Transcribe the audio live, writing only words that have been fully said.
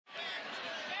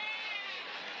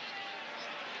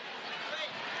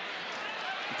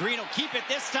Green will keep it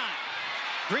this time.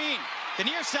 Green, the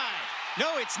near side.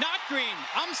 No, it's not Green.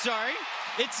 I'm sorry.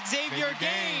 It's Xavier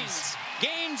Gaines.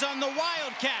 Gaines on the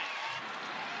Wildcat.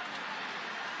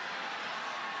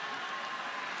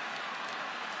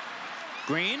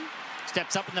 Green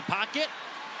steps up in the pocket.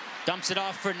 Dumps it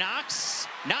off for Knox.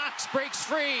 Knox breaks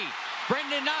free.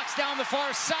 Brendan Knox down the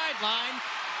far sideline.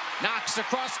 Knox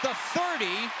across the 30.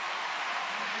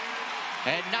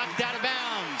 And knocked out of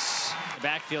bounds. The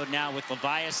backfield now with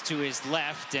Levias to his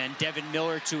left and Devin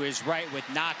Miller to his right with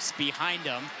Knox behind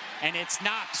him. And it's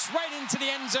Knox right into the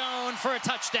end zone for a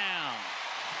touchdown.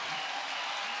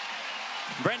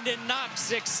 Brendan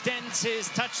Knox extends his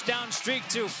touchdown streak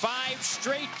to 5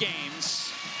 straight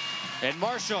games. And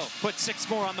Marshall puts 6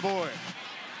 more on the board.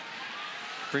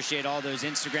 Appreciate all those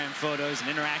Instagram photos and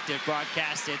interactive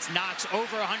broadcasts. It's Knox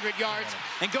over 100 yards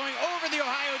and going over the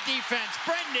Ohio defense.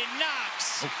 Brendan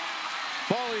Knox.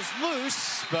 Ball is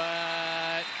loose, but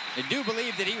I do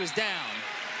believe that he was down.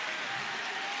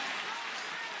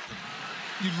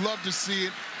 You'd love to see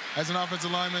it as an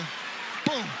offensive lineman.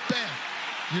 Boom, bam.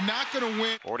 You're not going to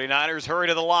win. 49ers hurry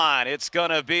to the line. It's going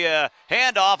to be a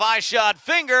handoff. Eye shot,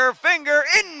 finger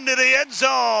into the end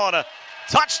zone.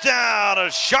 Touchdown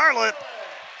of Charlotte.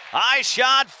 Eye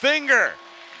shot, finger.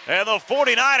 And the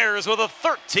 49ers with a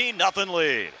 13-0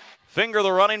 lead. Finger,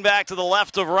 the running back to the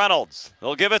left of Reynolds.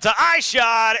 They'll give it to Eye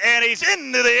shot, and he's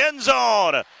into the end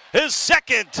zone. His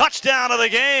 2nd touchdown of the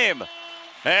game.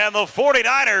 And the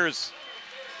 49ers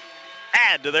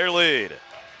add to their lead.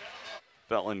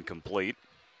 Fell incomplete.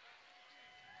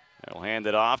 They'll hand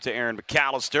it off to Aaron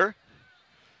McAllister.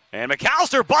 And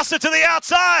McAllister busts it to the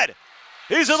outside.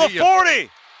 He's at the 40,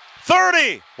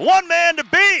 30, one man to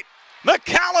beat.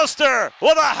 McAllister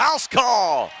with a house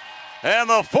call. And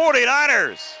the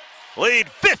 49ers lead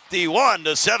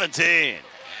 51-17.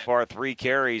 For 3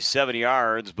 carries, 7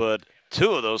 yards, but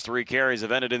 2 of those 3 carries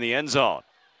have ended in the end zone.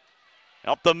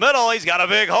 Up the middle, he's got a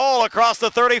big hole across the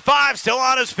 35, still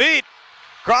on his feet.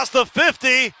 Across the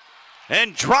 50,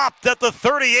 and dropped at the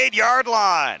 38-yard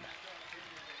line.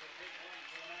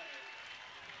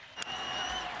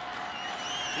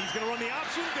 He's going to run the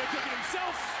option, going to take it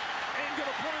himself, and going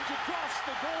to plunge across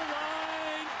the goal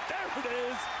line. There it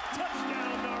is.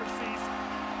 Touchdown, Narcisse.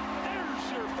 There's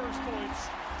your first points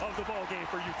of the ball game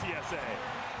for UTSA.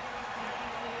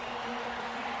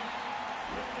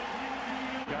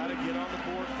 Got to get on the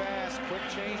board fast. Quick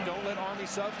change. Don't let Army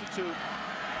substitute.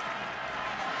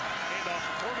 And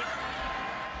McCormick.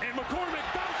 And McCormick